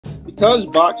because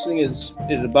boxing is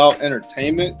about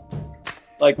entertainment.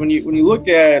 Like when you look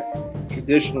at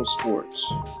traditional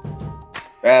sports,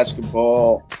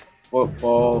 basketball,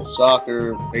 football,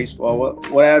 soccer, baseball,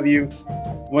 what have you,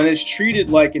 when it's treated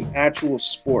like an actual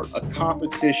sport, a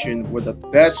competition where the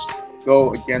best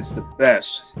go against the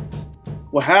best,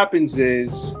 what happens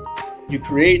is you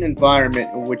create an environment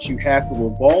in which you have to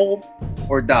evolve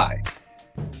or die.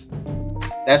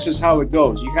 That's just how it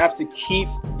goes. You have to keep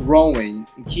growing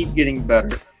and keep getting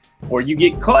better, or you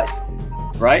get cut,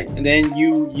 right? And then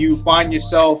you find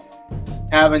yourself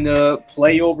having to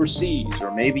play overseas,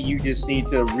 or maybe you just need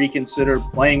to reconsider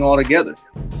playing altogether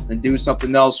and do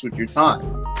something else with your time.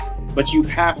 But you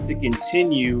have to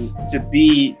continue to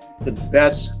be the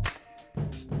best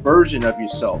version of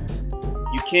yourself.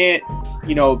 You can't,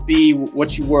 be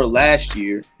what you were last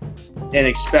year and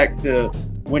expect to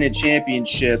win a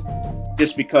championship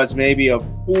just because maybe of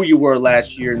who you were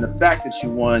last year and the fact that you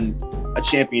won a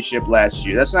championship last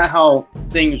year. That's not how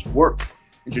things work.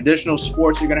 In traditional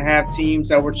sports, you're going to have teams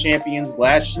that were champions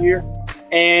last year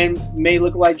and may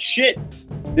look like shit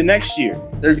the next year.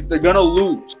 They're going to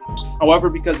lose. However,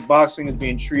 because boxing is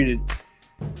being treated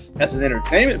as an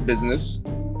entertainment business,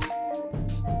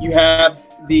 you have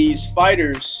these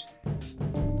fighters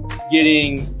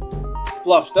getting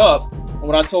fluffed up. And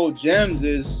what I told Gems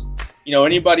is,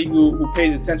 anybody who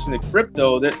pays attention to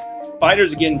crypto, that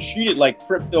fighters are getting treated like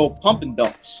crypto pump and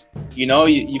dumps.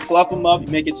 You fluff them up, you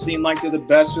make it seem like they're the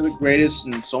best or the greatest,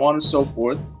 and so on and so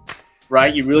forth,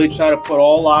 right? You really try to put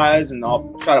all eyes and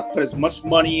try to put as much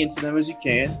money into them as you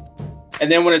can.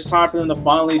 And then when it's time for them to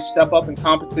finally step up in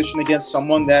competition against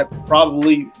someone that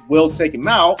probably will take them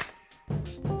out,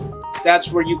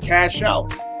 that's where you cash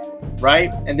out,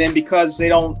 right? And then because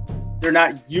they're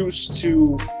not used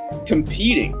to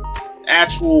competing,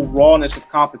 actual rawness of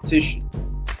competition,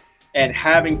 and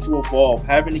having to evolve,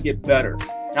 having to get better,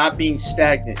 not being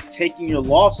stagnant, taking your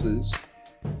losses,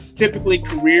 typically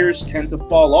careers tend to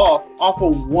fall off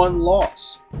of one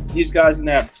loss. These guys can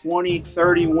have 20,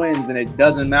 30 wins and it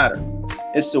doesn't matter.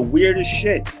 It's the weirdest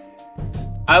shit.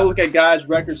 I look at guys'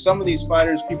 records. Some of these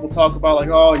fighters, people talk about like,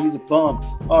 oh, he's a bum.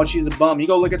 Oh, she's a bum. You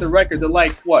go look at the record. They're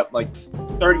like, what? Like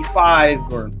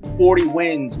 35 or 40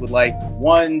 wins with like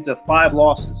 1 to 5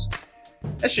 losses.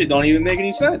 That shit don't even make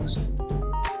any sense.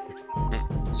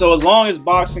 So as long as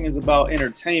boxing is about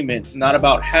entertainment, not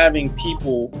about having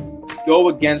people go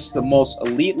against the most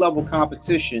elite level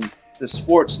competition, the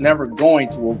sport's never going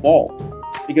to evolve,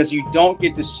 because you don't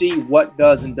get to see what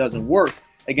does and doesn't work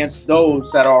against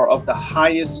those that are of the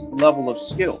highest level of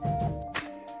skill.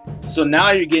 So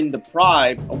now you're getting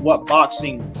deprived of what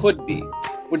boxing could be,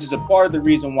 which is a part of the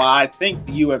reason why I think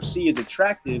the UFC is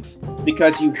attractive,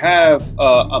 because you have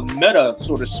a meta,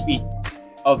 so to speak,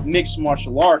 of mixed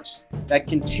martial arts that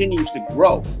continues to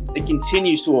grow. It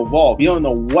continues to evolve. You don't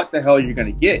know what the hell you're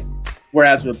going to get.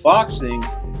 Whereas with boxing,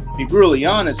 to be brutally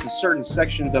honest, in certain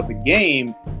sections of the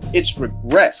game, it's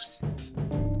regressed.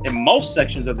 In most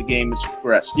sections of the game, it's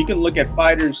regressed. You can look at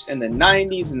fighters in the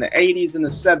 90s and the 80s and the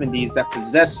 70s that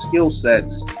possess skill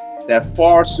sets that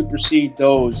far supersede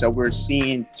those that we're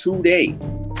seeing today.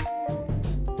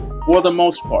 For the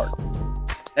most part,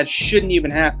 that shouldn't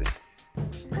even happen.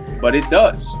 But it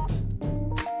does.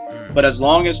 But as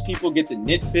long as people get to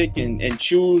nitpick and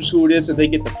choose who it is that they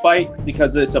get to fight,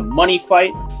 because it's a money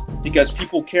fight, because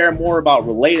people care more about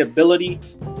relatability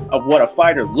of what a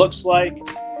fighter looks like,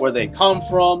 where they come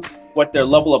from, what their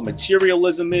level of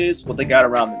materialism is, what they got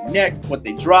around the neck, what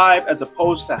they drive, as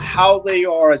opposed to how they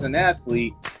are as an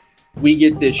athlete, we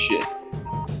get this shit.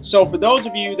 So for those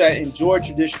of you that enjoy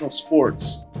traditional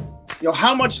sports,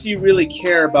 how much do you really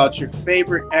care about your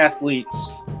favorite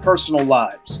athletes' personal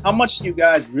lives? How much do you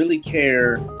guys really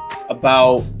care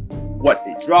about what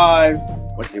they drive,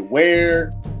 what they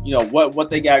wear, what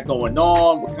they got going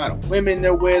on, what kind of women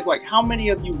they're with? Like, how many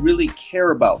of you really care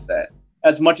about that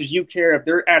as much as you care if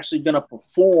they're actually going to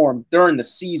perform during the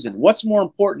season? What's more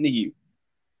important to you?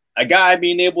 A guy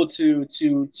being able to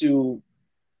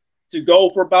go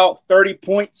for about 30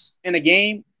 points in a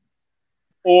game,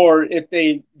 or if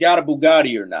they got a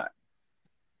Bugatti or not?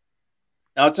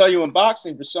 Now, I'll tell you, in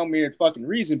boxing, for some weird fucking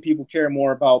reason, people care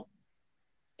more about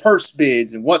purse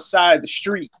bids and what side of the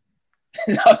street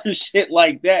and other shit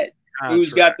like that.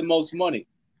 Who's got the most money?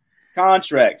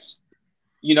 Contracts.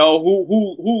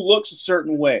 Who looks a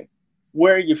certain way?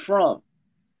 Where are you from?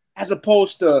 As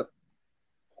opposed to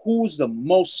who's the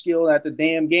most skilled at the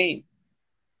damn game.